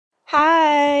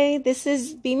Hi, this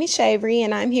is Bimi Shavery,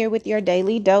 and I'm here with your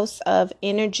daily dose of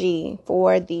energy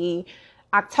for the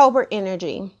October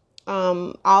energy.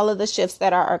 All of the shifts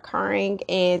that are occurring,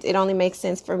 and it only makes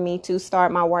sense for me to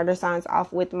start my water signs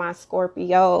off with my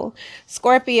Scorpio.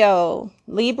 Scorpio,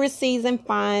 Libra season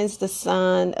finds the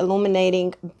sun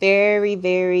illuminating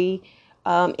very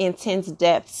intense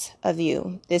depths of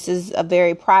you. This is a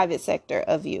very private sector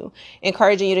of you,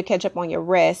 encouraging you to catch up on your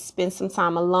rest, spend some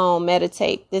time alone,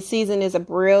 meditate. This season is a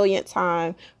brilliant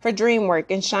time for dream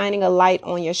work and shining a light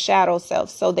on your shadow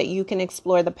self so that you can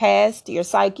explore the past, your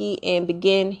psyche, and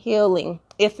begin healing.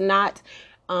 If not,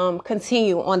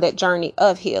 continue on that journey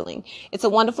of healing. It's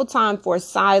a wonderful time for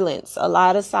silence, a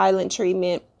lot of silent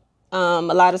treatment, a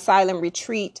lot of silent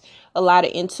retreat, a lot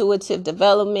of intuitive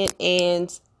development,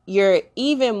 and you're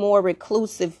even more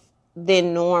reclusive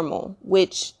than normal,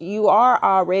 which you are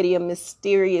already a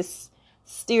mysterious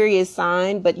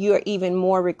sign, but you're even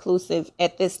more reclusive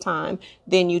at this time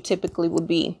than you typically would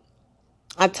be.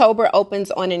 October opens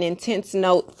on an intense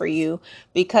note for you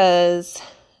because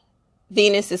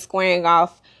Venus is squaring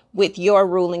off with your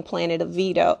ruling planet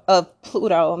of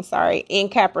Pluto, in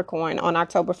Capricorn on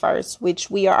October 1st, which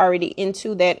we are already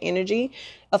into that energy.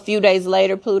 A few days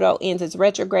later, Pluto ends its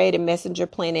retrograde and messenger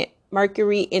planet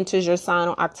Mercury enters your sign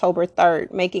on October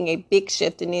 3rd, making a big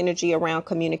shift in energy around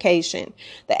communication.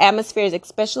 The atmosphere is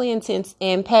especially intense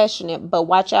and passionate, but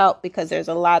watch out because there's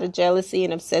a lot of jealousy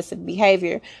and obsessive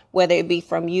behavior, whether it be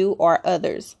from you or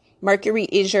others. Mercury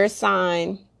in your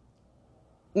sign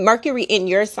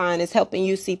is helping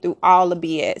you see through all the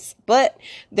BS, but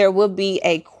there will be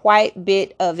a quite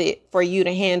bit of it for you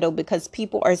to handle because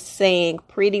people are saying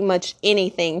pretty much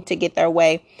anything to get their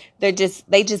way. They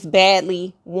just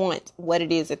badly want what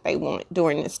it is that they want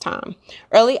during this time.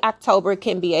 Early October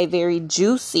can be a very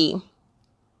juicy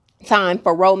time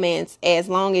for romance as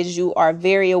long as you are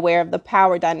very aware of the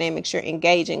power dynamics you're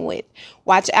engaging with.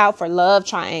 Watch out for love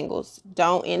triangles.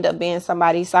 Don't end up being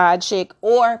somebody's side chick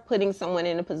or putting someone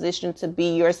in a position to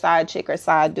be your side chick or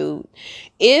side dude.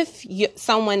 If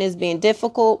someone is being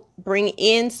difficult, bring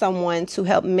in someone to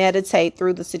help meditate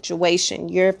through the situation.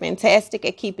 You're fantastic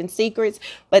at keeping secrets,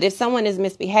 but if someone is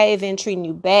misbehaving, treating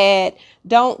you bad,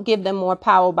 don't give them more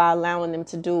power by allowing them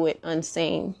to do it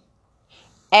unseen.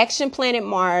 Action planet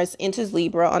Mars enters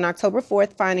Libra on October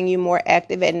 4th, finding you more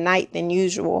active at night than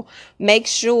usual. Make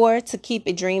sure to keep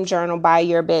a dream journal by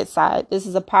your bedside. This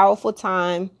is a powerful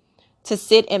time to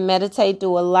sit and meditate,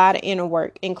 do a lot of inner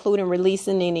work, including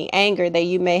releasing any anger that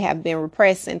you may have been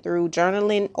repressing through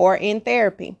journaling or in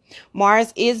therapy.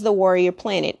 Mars is the warrior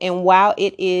planet, and while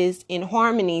it is in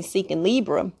harmony seeking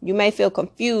Libra, you may feel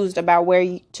confused about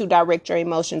where to direct your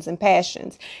emotions and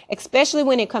passions, especially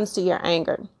when it comes to your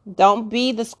anger. Don't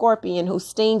be the scorpion who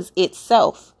stings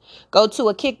itself. Go to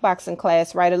a kickboxing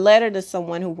class, write a letter to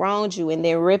someone who wronged you, and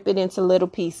then rip it into little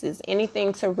pieces.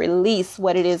 Anything to release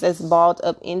what it is that's balled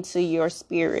up into your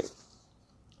spirit.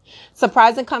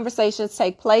 Surprising conversations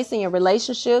take place in your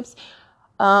relationships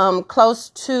close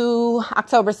to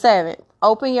October 7th.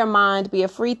 Open your mind, be a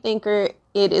free thinker.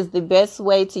 It is the best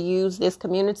way to use this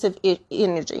communicative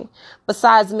energy.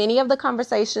 Besides, many of the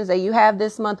conversations that you have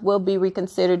this month will be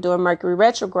reconsidered during Mercury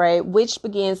retrograde, which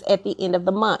begins at the end of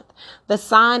the month. The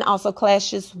sign also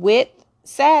clashes with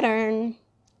Saturn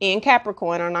in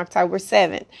Capricorn on October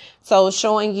 7th. So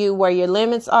showing you where your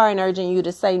limits are and urging you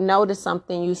to say no to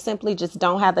something you simply just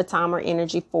don't have the time or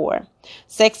energy for.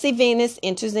 Sexy Venus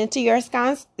enters into your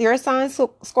sign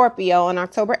Scorpio on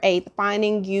October 8th,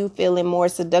 finding you feeling more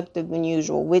seductive than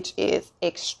usual, which is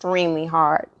extremely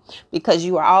hard because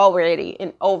you are already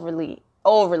an overly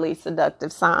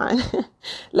seductive sign.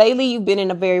 Lately, you've been in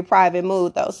a very private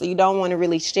mood, though, so you don't want to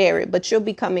really share it, but you'll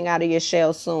be coming out of your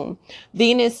shell soon.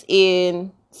 Venus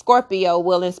in Scorpio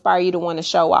will inspire you to want to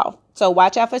show off. So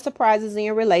watch out for surprises in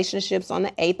your relationships on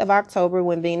the 8th of October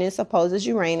when Venus opposes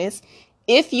Uranus.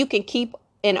 If you can keep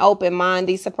an open mind,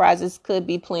 these surprises could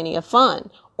be plenty of fun.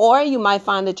 Or you might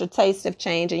find that your tastes have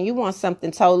changed and you want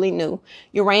something totally new.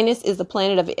 Uranus is the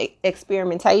planet of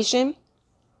experimentation.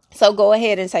 So go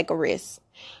ahead and take a risk.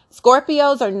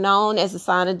 Scorpios are known as the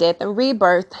sign of death and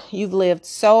rebirth. You've lived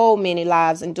so many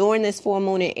lives, and during this full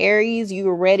moon in Aries, you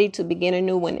are ready to begin a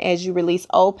new one as you release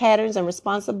old patterns and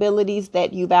responsibilities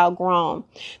that you've outgrown.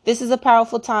 This is a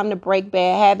powerful time to break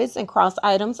bad habits and cross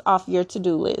items off your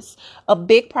to-do list. A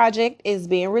big project is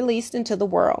being released into the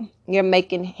world. You're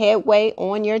making headway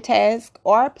on your task,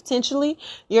 or potentially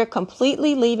you're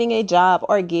completely leaving a job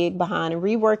or gig behind and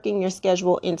reworking your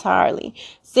schedule entirely.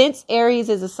 Since Aries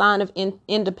is a sign of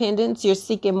independence, you're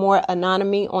seeking more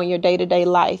autonomy on your day-to-day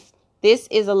life. This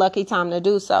is a lucky time to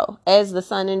do so, as the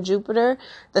sun and Jupiter,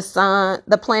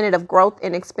 the planet of growth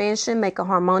and expansion, make a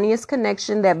harmonious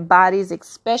connection that bodies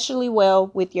especially well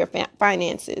with your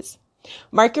finances.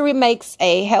 Mercury makes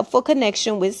a helpful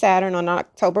connection with Saturn on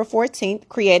October 14th,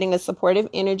 creating a supportive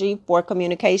energy for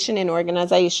communication and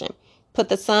organization. But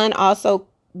the sun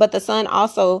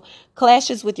also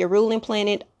clashes with your ruling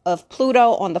planet of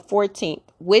Pluto on the 14th,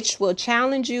 which will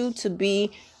challenge you to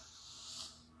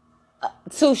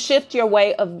shift your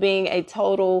way of being a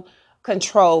total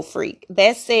control freak.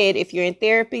 That said, if you're in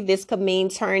therapy, this could mean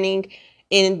turning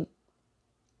an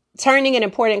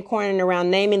important corner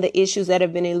around naming the issues that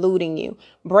have been eluding you.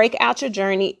 Break out your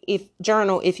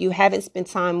journal if you haven't spent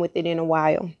time with it in a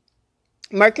while.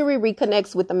 Mercury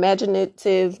reconnects with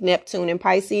imaginative Neptune in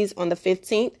Pisces on the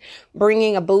 15th,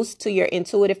 bringing a boost to your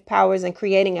intuitive powers and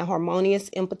creating a harmonious,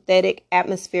 empathetic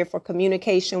atmosphere for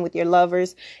communication with your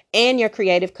lovers and your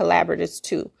creative collaborators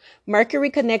too. Mercury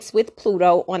connects with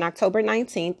Pluto on October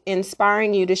 19th,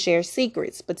 inspiring you to share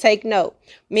secrets. But take note,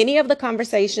 many of the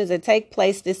conversations that take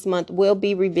place this month will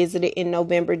be revisited in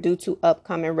November due to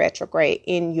upcoming retrograde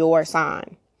in your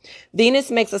sign.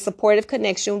 Venus makes a supportive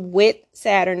connection with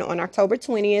Saturn on October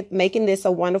 20th, making this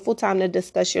a wonderful time to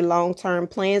discuss your long-term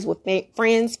plans with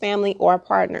friends, family, or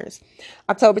partners.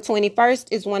 October 21st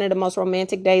is one of the most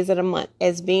romantic days of the month,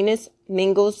 as Venus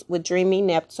mingles with dreamy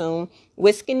Neptune,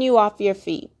 whisking you off your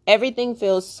feet. Everything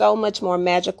feels so much more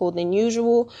magical than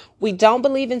usual. We don't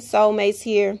believe in soulmates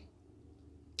here,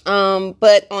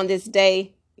 but on this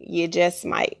day, you just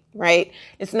might, right?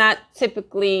 It's not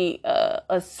typically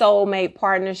a soulmate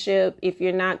partnership if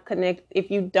you're not connected,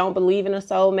 if you don't believe in a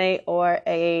soulmate or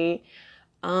a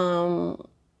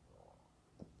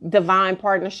divine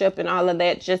partnership and all of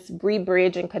that. Just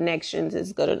re-bridging connections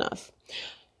is good enough.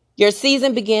 Your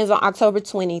season begins on October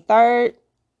 23rd.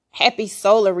 Happy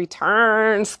solar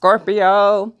return,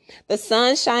 Scorpio. The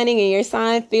sun shining in your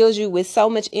sign fills you with so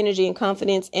much energy and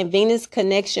confidence, and Venus'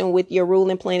 connection with your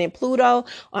ruling planet Pluto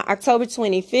on October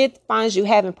 25th finds you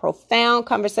having profound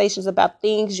conversations about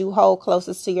things you hold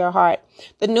closest to your heart.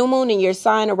 The new moon in your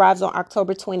sign arrives on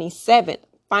October 27th,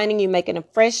 finding you making a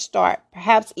fresh start,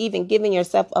 perhaps even giving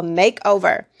yourself a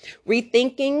makeover,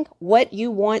 rethinking what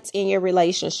you want in your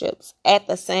relationships at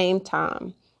the same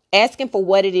time. Asking for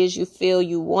what it is you feel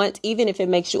you want, even if it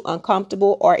makes you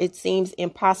uncomfortable or it seems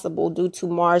impossible due to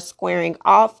Mars squaring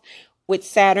off with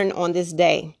Saturn on this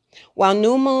day. While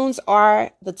new moons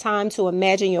are the time to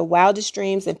imagine your wildest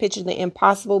dreams and picture the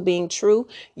impossible being true,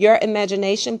 your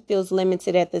imagination feels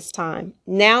limited at this time.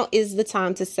 Now is the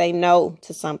time to say no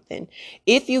to something.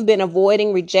 If you've been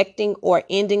avoiding, rejecting, or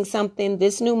ending something,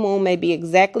 this new moon may be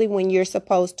exactly when you're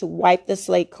supposed to wipe the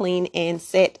slate clean and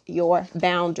set your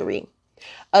boundary.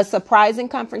 A surprising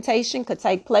confrontation could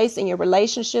take place in your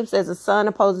relationships as the sun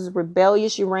opposes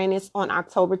rebellious Uranus on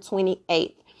October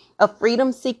 28th. A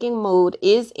freedom-seeking mood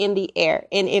is in the air,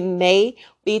 and it may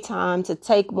be time to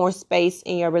take more space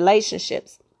in your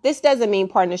relationships. This doesn't mean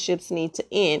partnerships need to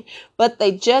end, but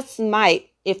they just might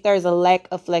if there's a lack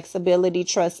of flexibility,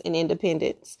 trust, and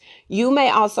independence. You may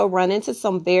also run into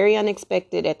some very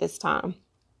unexpected at this time.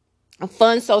 A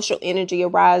fun social energy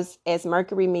arrives as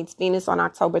Mercury meets Venus on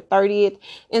October 30th,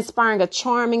 inspiring a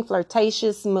charming,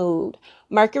 flirtatious mood.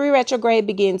 Mercury retrograde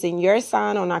begins in your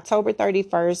sign on October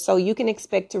 31st, so you can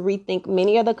expect to rethink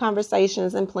many of the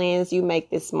conversations and plans you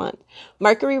make this month.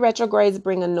 Mercury retrogrades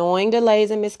bring annoying delays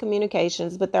and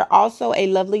miscommunications, but they're also a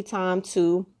lovely time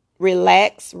to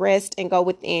relax, rest, and go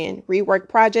within, rework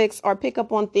projects, or pick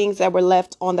up on things that were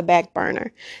left on the back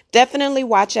burner. Definitely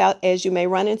watch out as you may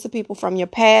run into people from your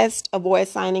past, avoid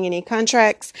signing any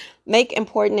contracts, make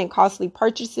important and costly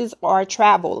purchases, or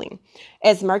traveling.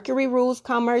 As Mercury rules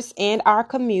commerce and our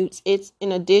commutes, it's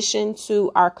in addition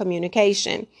to our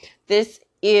communication. This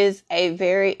is a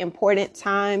very important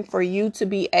time for you to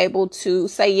be able to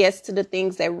say yes to the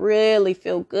things that really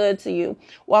feel good to you.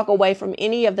 Walk away from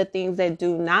any of the things that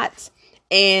do not,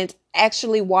 and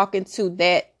actually walk into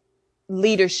that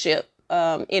leadership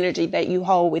energy that you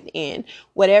hold within.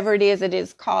 Whatever it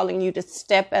is calling you to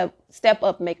step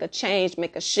up, make a change,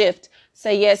 make a shift.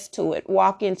 Say yes to it,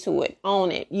 walk into it,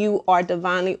 own it. You are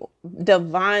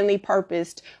divinely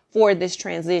purposed for this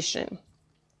transition.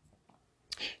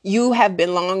 You have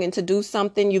been longing to do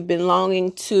something. You've been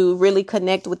longing to really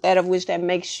connect with that of which that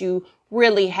makes you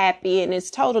really happy, and it's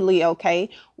totally okay.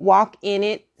 Walk in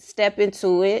it, step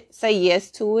into it, say yes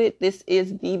to it. This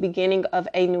is the beginning of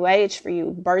a new age for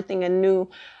you, birthing a new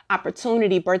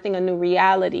opportunity, birthing a new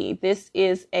reality. This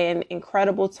is an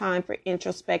incredible time for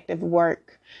introspective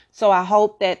work. So I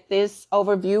hope that this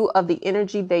overview of the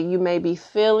energy that you may be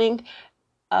feeling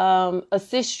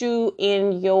assist you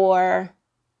in your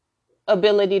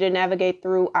ability to navigate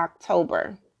through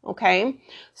October. Okay,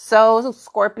 so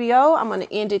Scorpio, I'm going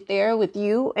to end it there with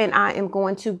you, and I am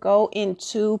going to go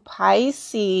into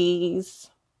Pisces.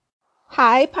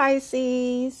 Hi,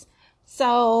 Pisces.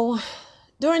 So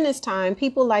during this time,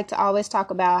 people like to always talk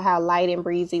about how light and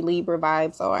breezy Libra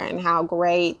vibes are and how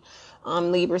great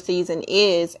Libra season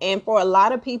is. And for a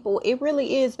lot of people, it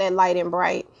really is that light and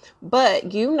bright.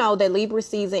 But you know that Libra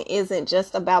season isn't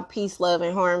just about peace, love,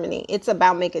 and harmony. It's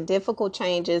about making difficult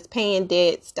changes, paying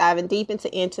debts, diving deep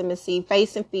into intimacy,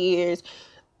 facing fears,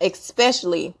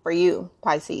 especially for you,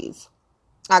 Pisces.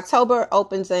 October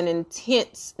opens an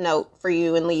intense note for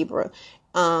you in Libra.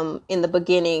 In the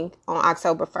beginning on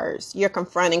October 1st, you're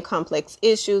confronting complex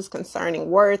issues concerning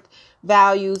worth,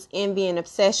 values, envy, and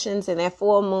obsessions. And that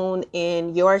full moon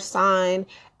in your sign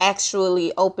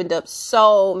actually opened up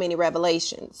so many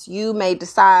revelations. You may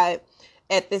decide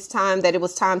at this time that it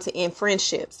was time to end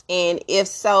friendships. And if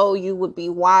so, you would be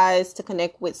wise to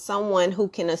connect with someone who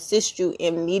can assist you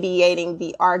in mediating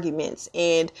the arguments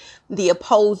and the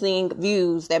opposing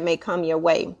views that may come your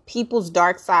way. People's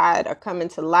dark side are coming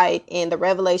to light, and the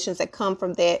revelations that come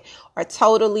from that are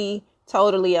totally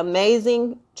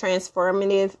amazing,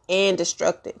 transformative, and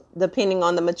destructive, depending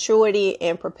on the maturity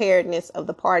and preparedness of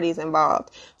the parties involved.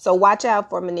 So watch out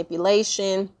for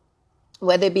manipulation,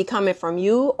 whether it be coming from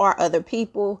you or other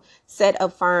people. Set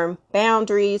up firm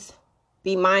boundaries.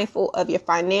 Be mindful of your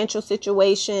financial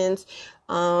situations.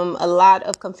 A lot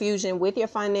of confusion with your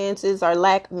finances or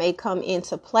lack may come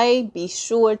into play. Be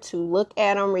sure to look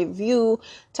at them, review,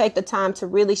 take the time to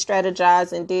really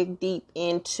strategize and dig deep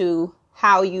into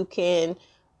how you can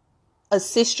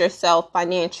assist yourself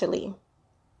financially.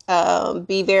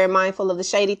 Be very mindful of the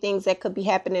shady things that could be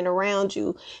happening around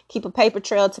you. Keep a paper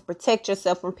trail to protect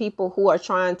yourself from people who are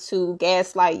trying to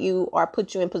gaslight you or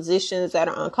put you in positions that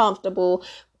are uncomfortable.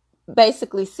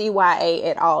 Basically, CYA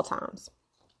at all times.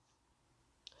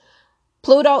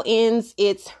 Pluto ends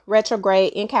its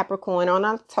retrograde in Capricorn on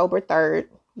October 3rd,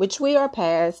 which we are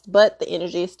past, but the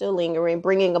energy is still lingering,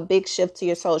 bringing a big shift to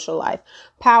your social life.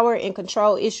 Power and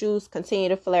control issues continue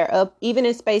to flare up, even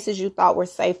in spaces you thought were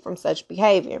safe from such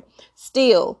behavior.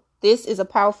 Still, this is a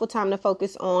powerful time to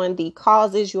focus on the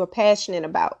causes you are passionate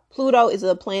about. Pluto is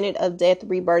a planet of death,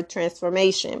 rebirth,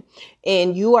 transformation,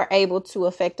 and you are able to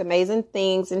affect amazing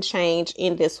things and change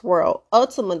in this world.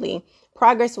 Ultimately,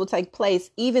 progress will take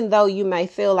place even though you may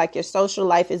feel like your social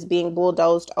life is being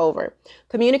bulldozed over.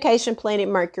 Communication planet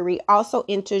Mercury also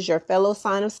enters your fellow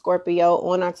sign of Scorpio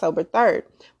on October 3rd,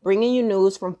 bringing you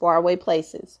news from faraway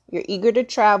places. You're eager to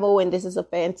travel, and this is a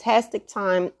fantastic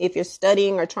time if you're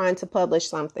studying or trying to publish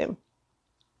something.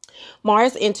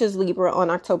 Mars enters Libra on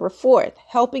October 4th,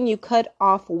 helping you cut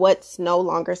off what's no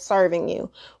longer serving you.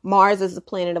 Mars is the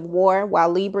planet of war, while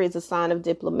Libra is a sign of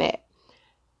the diplomat.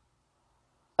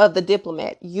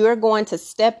 You're going to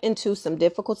step into some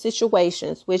difficult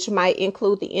situations, which might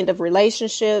include the end of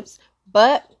relationships,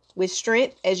 but with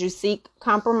strength, as you seek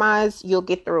compromise, you'll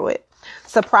get through it.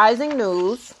 Surprising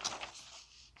news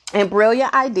and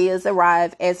brilliant ideas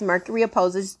arrive as Mercury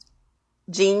opposes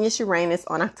genius Uranus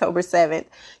on October 7th.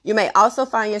 You may also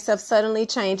find yourself suddenly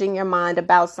changing your mind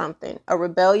about something. A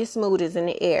rebellious mood is in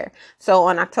the air. So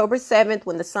on October 7th,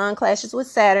 when the sun clashes with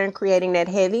Saturn, creating that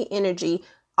heavy energy,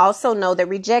 also know that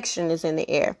rejection is in the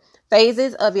air.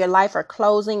 Phases of your life are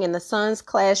closing, and the sun's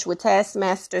clash with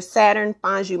Taskmaster Saturn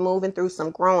finds you moving through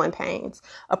some growing pains.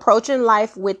 Approaching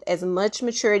life with as much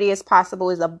maturity as possible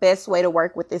is the best way to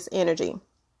work with this energy.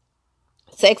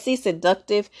 Sexy,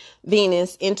 seductive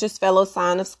Venus enters fellow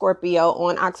sign of Scorpio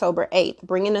on October 8th,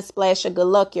 bringing a splash of good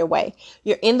luck your way.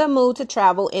 You're in the mood to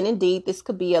travel, and indeed, this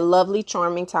could be a lovely,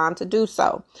 charming time to do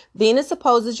so. Venus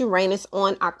opposes Uranus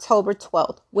on October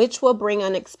 12th, which will bring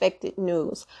unexpected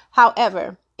news.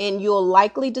 However, and you'll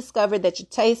likely discover that your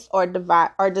tastes or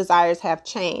desires have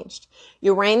changed.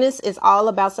 Uranus is all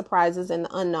about surprises and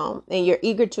the unknown, and you're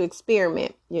eager to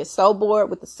experiment. You're so bored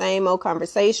with the same old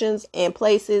conversations and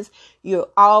places you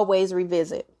always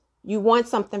revisit. You want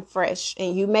something fresh,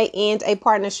 and you may end a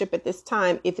partnership at this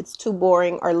time if it's too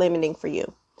boring or limiting for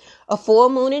you. A full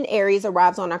moon in Aries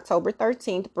arrives on October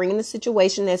 13th, bringing the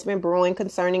situation that's been brewing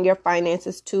concerning your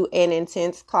finances to an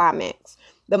intense climax.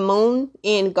 The moon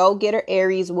in Go-Getter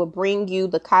Aries will bring you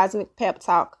the cosmic pep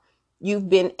talk you've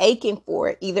been aching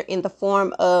for, either in the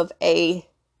form of a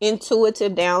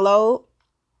intuitive download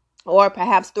or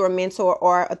perhaps through a mentor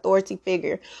or authority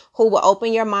figure who will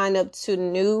open your mind up to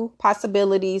new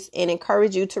possibilities and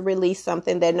encourage you to release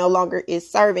something that no longer is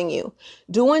serving you.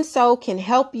 Doing so can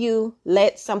help you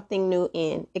let something new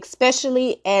in,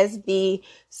 especially as the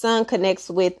sun connects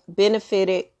with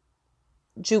benefited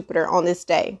Jupiter on this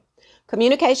day.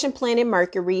 Communication planet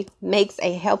Mercury makes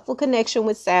a helpful connection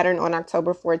with Saturn on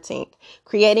October 14th,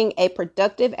 creating a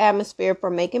productive atmosphere for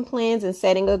making plans and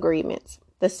setting agreements.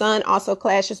 The sun also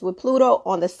clashes with Pluto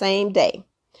on the same day.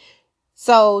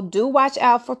 So do watch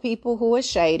out for people who are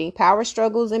shady, power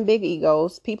struggles, and big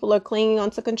egos. People are clinging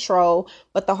onto control,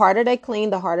 but the harder they cling,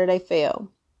 the harder they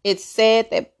fail. It's said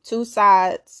that two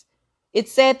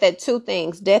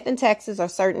things, death and taxes, are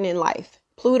certain in life.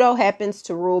 Pluto happens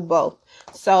to rule both.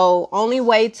 So only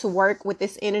way to work with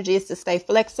this energy is to stay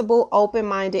flexible,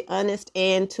 open-minded, honest,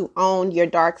 and to own your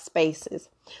dark spaces.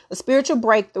 A spiritual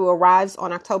breakthrough arrives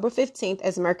on October 15th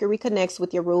as Mercury connects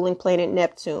with your ruling planet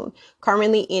Neptune,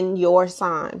 currently in your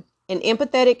sign. An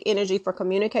empathetic energy for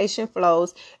communication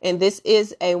flows, and this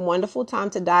is a wonderful time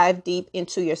to dive deep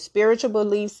into your spiritual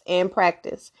beliefs and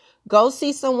practice. Go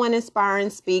see someone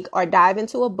inspiring speak, or dive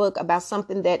into a book about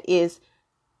something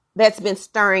that's been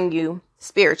stirring you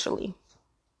spiritually.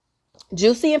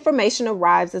 Juicy information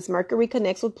arrives as Mercury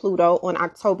connects with Pluto on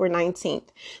October 19th.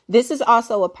 This is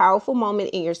also a powerful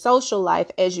moment in your social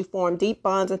life as you form deep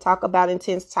bonds and talk about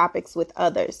intense topics with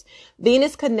others.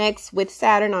 Venus connects with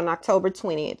Saturn on October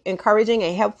 20th, encouraging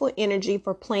a helpful energy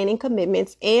for planning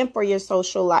commitments and for your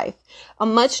social life. A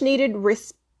much needed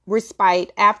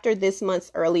respite after this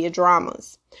month's earlier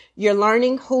dramas. You're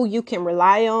learning who you can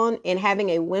rely on and having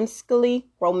a whimsically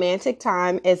romantic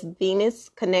time as Venus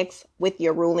connects with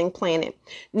your ruling planet,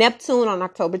 Neptune, on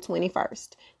October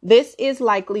 21st. This is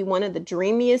likely one of the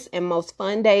dreamiest and most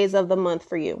fun days of the month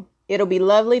for you. It'll be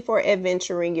lovely for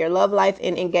adventuring your love life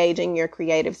and engaging your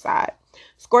creative side.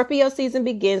 Scorpio season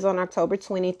begins on October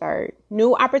 23rd.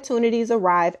 New opportunities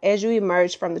arrive as you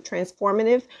emerge from the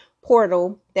transformative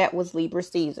portal that was Libra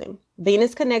season.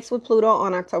 Venus connects with Pluto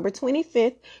on October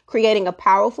 25th, creating a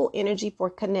powerful energy for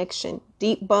connection.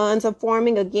 Deep bonds are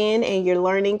forming again, and you're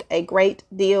learning a great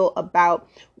deal about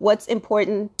what's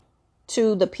important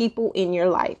to the people in your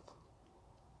life.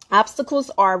 Obstacles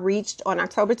are reached on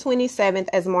October 27th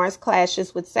as Mars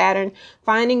clashes with Saturn,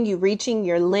 finding you reaching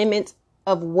your limits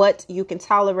of what you can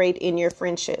tolerate in your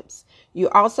friendships.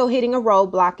 You're also hitting a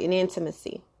roadblock in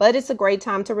intimacy, but it's a great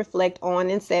time to reflect on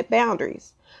and set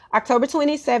boundaries. October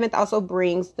 27th also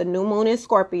brings the new moon in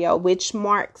Scorpio, which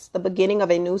marks the beginning of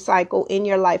a new cycle in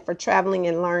your life for traveling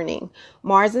and learning.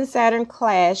 Mars and Saturn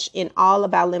clash in all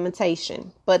about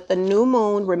limitation, but the new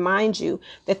moon reminds you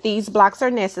that these blocks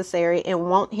are necessary and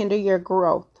won't hinder your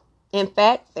growth. In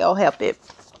fact, they'll help it.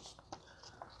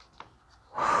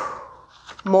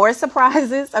 More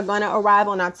surprises are going to arrive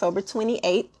on October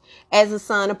 28th as the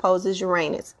sun opposes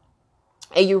Uranus.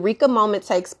 A eureka moment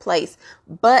takes place,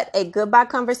 but a goodbye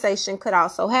conversation could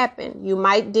also happen. You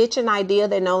might ditch an idea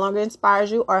that no longer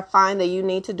inspires you or find that you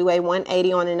need to do a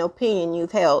 180 on an opinion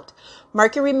you've held.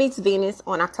 Mercury meets Venus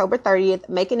on October 30th,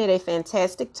 making it a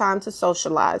fantastic time to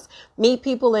socialize, meet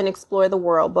people, and explore the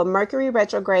world. But Mercury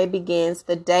retrograde begins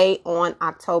the day on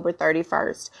October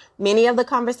 31st. Many of the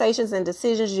conversations and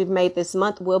decisions you've made this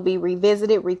month will be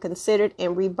revisited, reconsidered,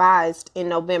 and revised in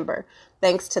November,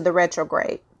 thanks to the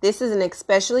retrograde. This is an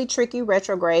especially tricky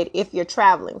retrograde if you're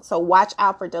traveling, so watch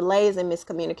out for delays and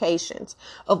miscommunications.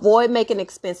 Avoid making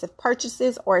expensive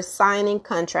purchases or signing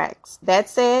contracts. That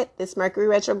said, this Mercury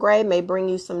retrograde may bring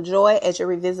you some joy as you're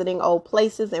revisiting old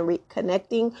places and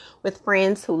reconnecting with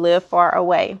friends who live far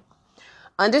away.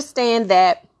 Understand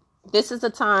that this is a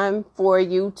time for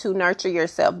you to nurture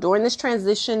yourself. During this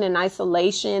transition and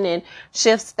isolation and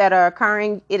shifts that are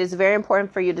occurring, it is very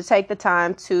important for you to take the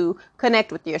time to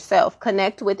connect with yourself.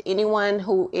 Connect with anyone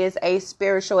who is a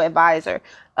spiritual advisor.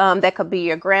 That could be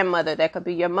your grandmother, that could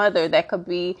be your mother, that could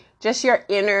be just your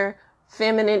inner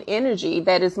feminine energy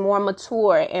that is more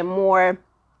mature and more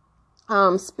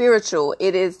spiritual.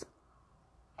 It is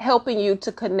helping you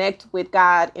to connect with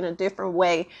God in a different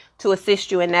way to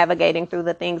assist you in navigating through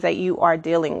the things that you are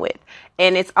dealing with.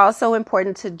 And it's also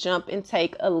important to jump and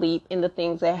take a leap in the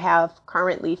things that have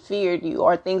currently feared you,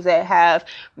 or things that have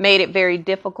made it very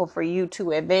difficult for you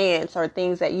to advance, or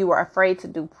things that you were afraid to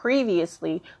do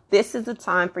previously. This is the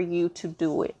time for you to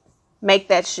do it. Make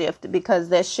that shift, because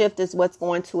that shift is what's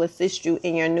going to assist you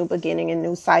in your new beginning and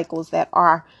new cycles that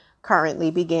are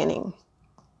currently beginning.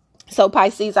 So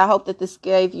Pisces, I hope that this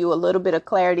gave you a little bit of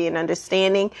clarity and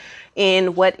understanding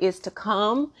in what is to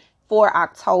come for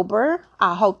October.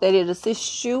 I hope that it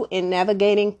assists you in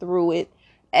navigating through it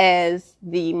as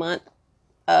the month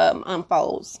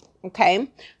unfolds. Okay,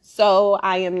 so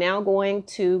I am now going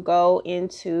to go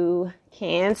into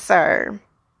Cancer.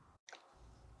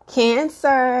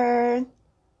 Cancer.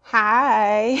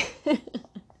 Hi.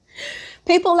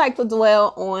 People like to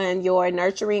dwell on your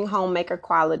nurturing homemaker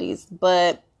qualities,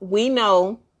 but we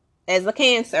know as a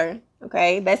Cancer,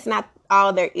 okay, that's not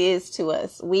all there is to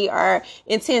us. We are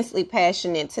intensely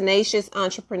passionate, tenacious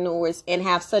entrepreneurs, and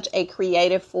have such a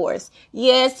creative force.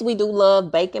 Yes, we do love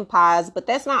baking pies, but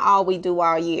that's not all we do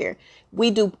all year.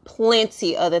 We do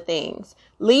plenty other things.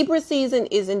 Libra season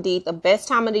is indeed the best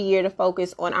time of the year to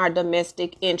focus on our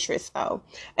domestic interests, though.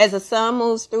 As the sun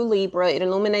moves through Libra, it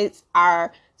illuminates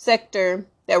our sector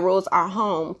that rules our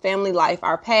home, family life,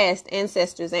 our past,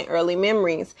 ancestors, and early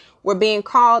memories. We're being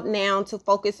called now to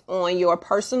focus on your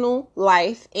personal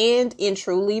life and, in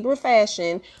true Libra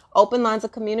fashion, open lines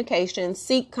of communication,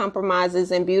 seek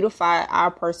compromises, and beautify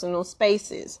our personal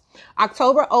spaces.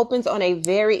 October opens on a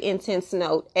very intense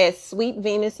note as sweet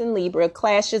Venus in Libra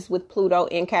clashes with Pluto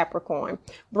in Capricorn,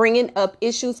 bringing up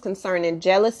issues concerning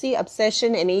jealousy,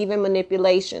 obsession, and even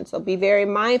manipulation. So be very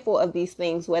mindful of these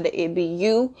things, whether it be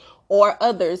you or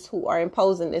others who are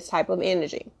imposing this type of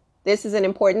energy. This is an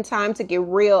important time to get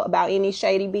real about any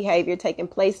shady behavior taking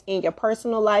place in your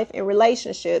personal life and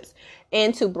relationships,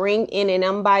 and to bring in an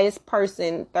unbiased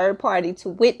person, third party, to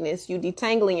witness you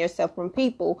detangling yourself from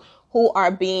people who are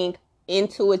being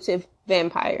intuitive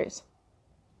vampires.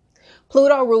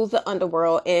 Pluto rules the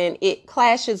underworld and it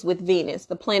clashes with Venus,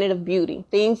 the planet of beauty.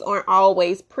 Things aren't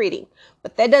always pretty,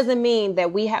 but that doesn't mean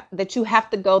that you have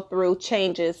to go through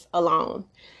changes alone.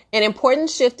 An important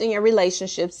shift in your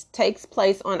relationships takes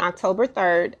place on October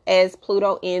 3rd as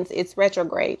Pluto ends its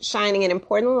retrograde, shining an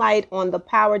important light on the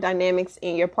power dynamics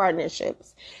in your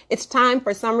partnerships. It's time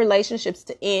for some relationships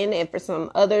to end and for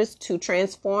some others to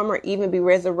transform or even be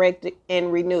resurrected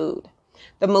and renewed.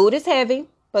 The mood is heavy,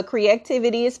 but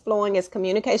creativity is flowing as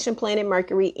communication planet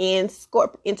Mercury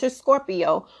enters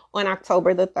Scorpio on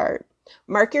October the 3rd.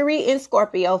 Mercury in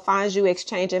Scorpio finds you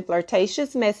exchanging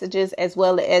flirtatious messages as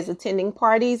well as attending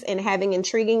parties and having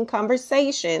intriguing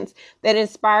conversations that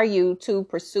inspire you to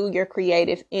pursue your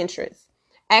creative interests.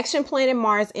 Action planet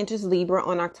Mars enters Libra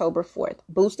on October 4th,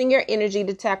 boosting your energy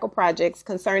to tackle projects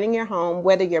concerning your home,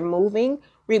 whether you're moving,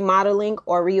 remodeling,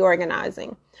 or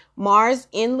reorganizing. Mars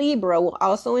in Libra will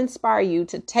also inspire you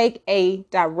to take a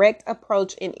direct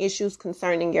approach in issues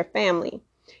concerning your family.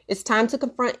 It's time to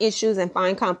confront issues and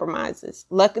find compromises.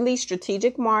 Luckily,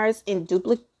 strategic Mars in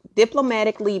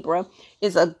diplomatic Libra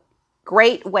is a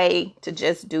great way to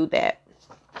just do that.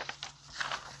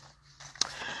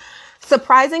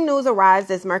 Surprising news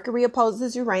arrives as Mercury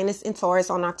opposes Uranus in Taurus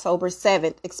on October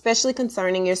 7th, especially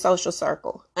concerning your social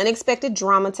circle. Unexpected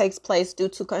drama takes place due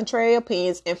to contrary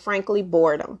opinions and, frankly,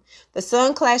 boredom. The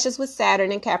Sun clashes with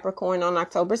Saturn in Capricorn on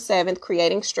October 7th,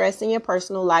 creating stress in your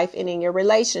personal life and in your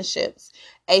relationships.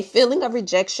 A feeling of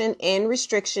rejection and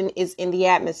restriction is in the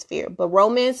atmosphere, but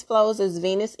romance flows as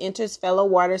Venus enters fellow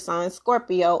water sign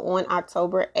Scorpio on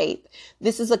October 8th.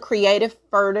 This is a creative,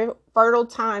 fertile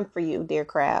time for you, dear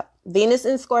crab. Venus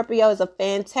in Scorpio is a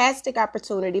fantastic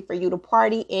opportunity for you to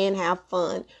party and have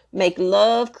fun, make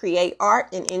love, create art,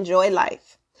 and enjoy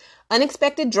life.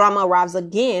 Unexpected drama arrives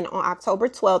again on October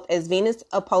 12th as Venus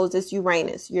opposes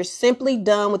Uranus. You're simply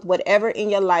done with whatever in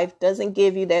your life doesn't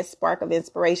give you that spark of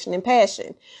inspiration and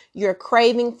passion. You're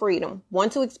craving freedom,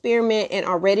 want to experiment, and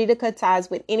are ready to cut ties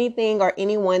with anything or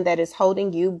anyone that is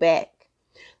holding you back.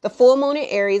 The full moon in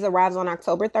Aries arrives on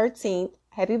October 13th.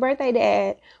 Happy birthday,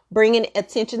 Dad. Bringing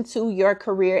attention to your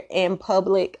career and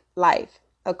public life.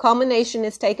 A culmination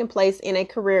is taking place in a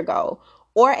career goal,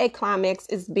 or a climax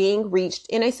is being reached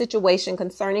in a situation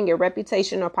concerning your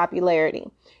reputation or popularity.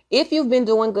 If you've been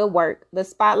doing good work, the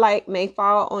spotlight may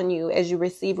fall on you as you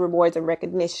receive rewards and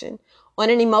recognition. On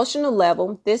an emotional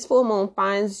level, this full moon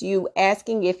finds you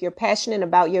asking if you're passionate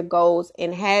about your goals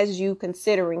and has you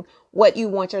considering what you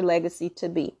want your legacy to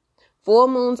be. Full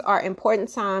moons are an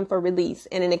important time for release,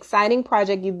 and an exciting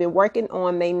project you've been working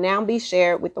on may now be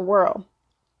shared with the world.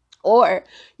 Or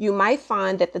you might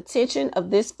find that the tension of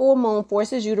this full moon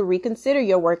forces you to reconsider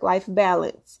your work-life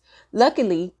balance.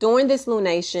 Luckily, during this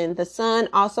lunation, the sun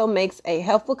also makes a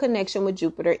helpful connection with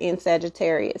Jupiter in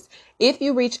Sagittarius. If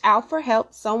you reach out for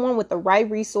help, someone with the right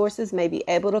resources may be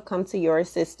able to come to your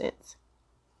assistance.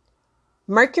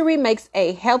 Mercury makes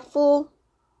a helpful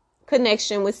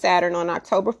connection with Saturn on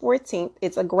October 14th.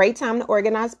 It's a great time to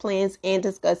organize plans and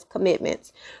discuss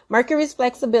commitments. Mercury's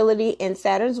flexibility and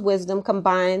Saturn's wisdom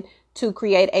combine to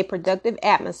create a productive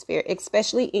atmosphere,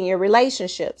 especially in your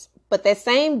relationships. But that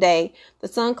same day, the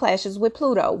sun clashes with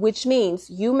Pluto, which means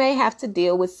you may have to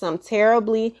deal with some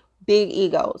terribly big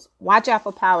egos. Watch out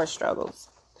for power struggles.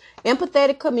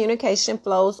 Empathetic communication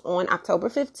flows on October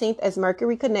 15th as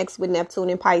Mercury connects with Neptune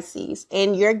in Pisces.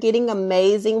 And you're getting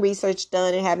amazing research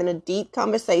done and having a deep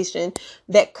conversation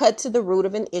that cut to the root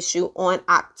of an issue on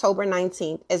October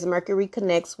 19th as Mercury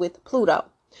connects with Pluto.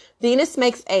 Venus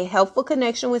makes a helpful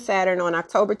connection with Saturn on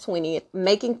October 20th,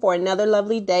 making for another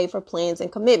lovely day for plans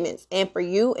and commitments, and for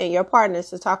you and your partners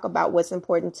to talk about what's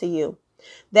important to you.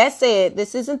 That said,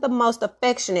 this isn't the most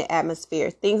affectionate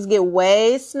atmosphere. Things get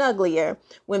way snugglier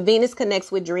when Venus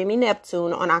connects with dreamy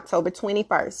Neptune on October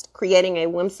 21st, creating a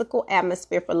whimsical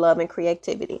atmosphere for love and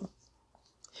creativity.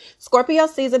 Scorpio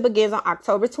season begins on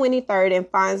October 23rd and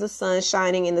finds the sun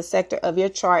shining in the sector of your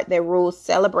chart that rules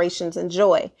celebrations and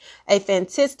joy. A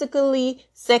fantastically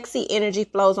sexy energy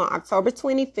flows on October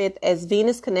 25th as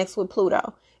Venus connects with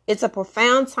Pluto. It's a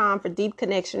profound time for deep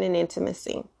connection and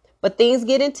intimacy. But things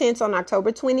get intense on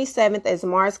October 27th as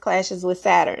Mars clashes with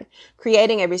Saturn,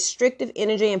 creating a restrictive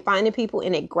energy and finding people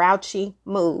in a grouchy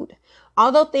mood.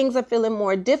 Although things are feeling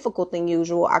more difficult than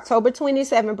usual, October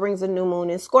 27 brings a new moon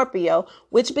in Scorpio,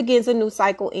 which begins a new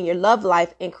cycle in your love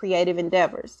life and creative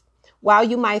endeavors. While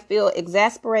you might feel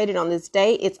exasperated on this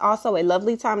day, it's also a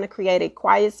lovely time to create a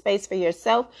quiet space for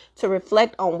yourself to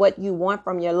reflect on what you want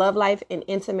from your love life and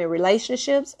intimate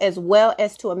relationships, as well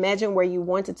as to imagine where you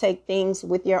want to take things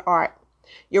with your art.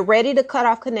 You're ready to cut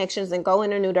off connections and go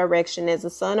in a new direction as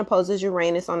the sun opposes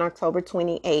Uranus on October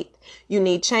 28th. You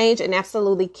need change and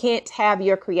absolutely can't have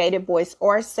your creative voice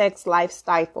or sex life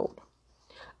stifled.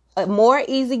 A more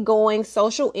easygoing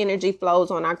social energy flows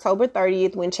on October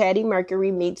 30th when chatty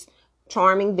Mercury meets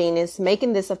charming Venus,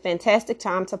 making this a fantastic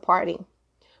time to party.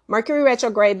 Mercury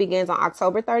retrograde begins on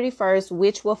October 31st,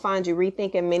 which will find you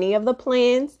rethinking many of the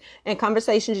plans and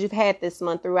conversations you've had this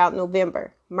month throughout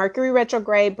November. Mercury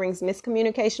retrograde brings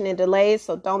miscommunication and delays,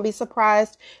 so don't be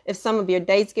surprised if some of your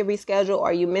dates get rescheduled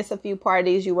or you miss a few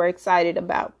parties you were excited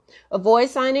about. Avoid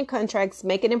signing contracts,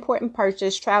 making important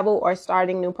purchase, travel, or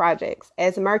starting new projects,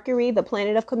 as Mercury, the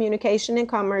planet of communication and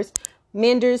commerce,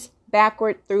 meanders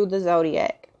backward through the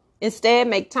zodiac. Instead,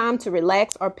 make time to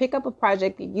relax or pick up a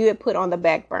project that you had put on the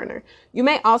back burner. You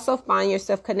may also find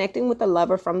yourself connecting with a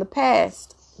lover from the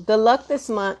past. Good luck this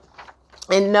month,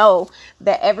 and know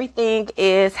that everything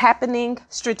is happening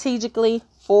strategically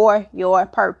for your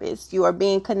purpose. You are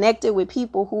being connected with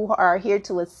people who are here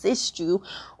to assist you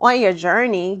on your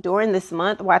journey during this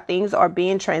month while things are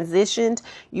being transitioned.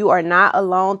 You are not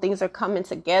alone. Things are coming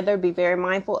together. Be very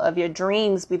mindful of your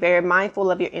dreams. Be very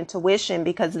mindful of your intuition,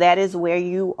 because that is where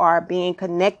you are being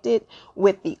connected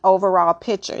with the overall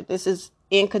picture. This is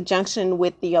in conjunction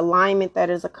with the alignment that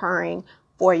is occurring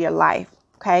for your life.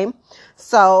 Okay,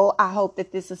 so I hope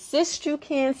that this assists you,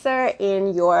 Cancer,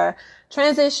 in your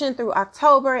transition through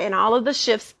October and all of the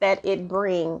shifts that it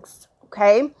brings.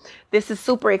 Okay, this is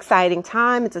super exciting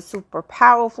time. It's a super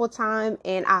powerful time,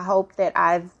 and I hope that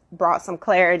I've brought some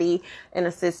clarity and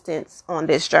assistance on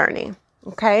this journey.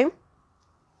 Okay,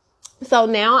 so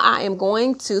now I am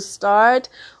going to start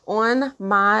on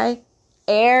my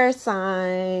air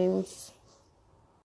signs.